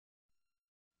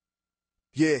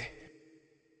Yeah.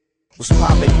 What's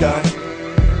poppin' done?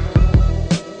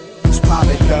 What's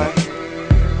poppin' done?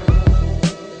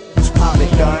 What's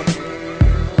poppin' done?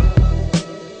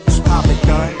 What's poppin'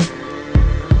 done?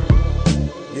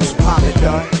 Yeah, what's poppin'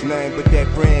 done? Nothing but that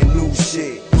brand new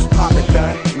shit. What's poppin'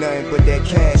 done? Nothing but that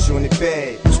cash on the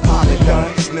bed. What's poppin'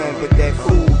 done? It's nothing but that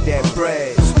food, that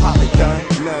bread. What's poppin' done?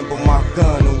 Nothing but my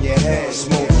gun on your head.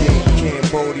 Smoking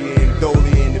Cambodia and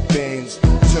Dolly in the bins.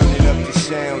 Turning up the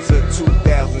sounds of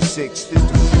 2006. This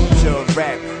the future of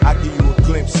rap. I give you a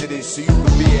glimpse of this so you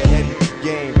can be ahead of the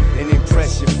game and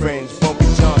impress your friends. Bumpy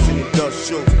Johnson and Dust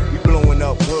Schultz, we blowing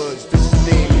up hoods. This is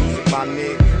theme music, my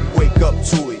nigga. Wake up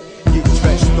to it. Get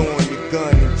dressed, throwing your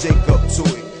gun and jake up to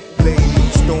it.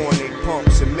 Ladies throwing their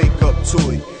pumps and make up to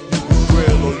it. You can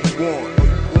grill all you want,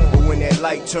 but when that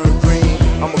light turn green,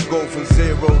 I'ma go from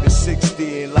 0 to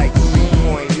 60 in like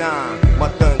 3.9. My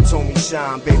thun told me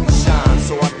shine, baby shine,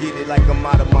 so I get it like I'm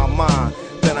out of my mind.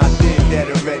 Then I did that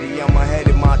already, I'm ahead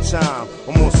of my time.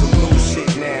 I'm on some new shit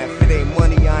now. If it ain't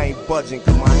money, I ain't budging,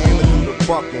 cause my hammer do the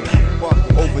bucking.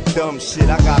 Over dumb shit,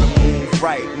 I gotta move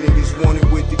right. Niggas want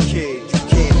it with the kid. You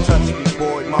can't touch me,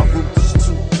 boy, my roots is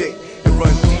too thick. It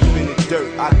run deep in the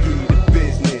dirt, I give you the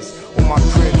business. On my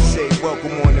crib say,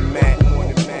 welcome on the mat.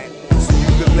 So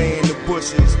you can lay in the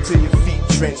bushes till your feet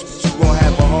trench, but you gon'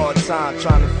 have a hard time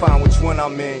trying to find which one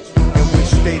I'm in and which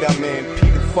state I'm in.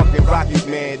 Peter fucking Rocket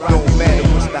Man, don't matter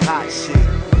what's the hot shit.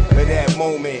 At that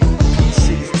moment,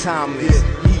 PC's timeless,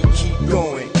 he keep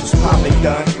going. What's poppin'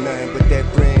 done? Nothing but that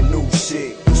brand new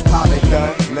shit. What's poppin'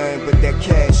 done? Nothing but that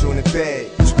cash on the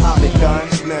bed. What's poppin' done?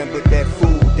 It's nothing but that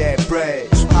food, that bread.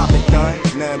 What's poppin' done?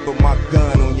 Nothing but my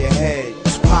gun on your head.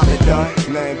 What's poppin' done?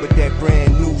 Nothing but that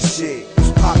brand new shit.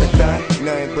 What's poppin' done?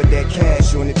 Nothing but that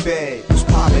cash on the bed. What's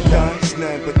poppin' done? It's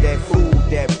nothing but that food,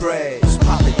 that bread. What's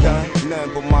poppin' done?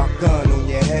 Nothing but my gun on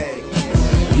your head.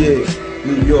 Yeah,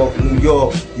 New York,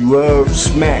 you heard?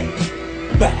 Smack.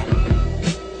 Back.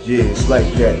 Yeah, it's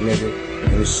like that, nigga.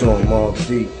 And it's on Mob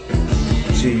Deep.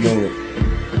 G-Unit.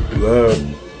 You heard?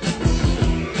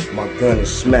 My gun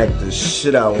is smacked the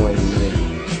shit out of one of you niggas.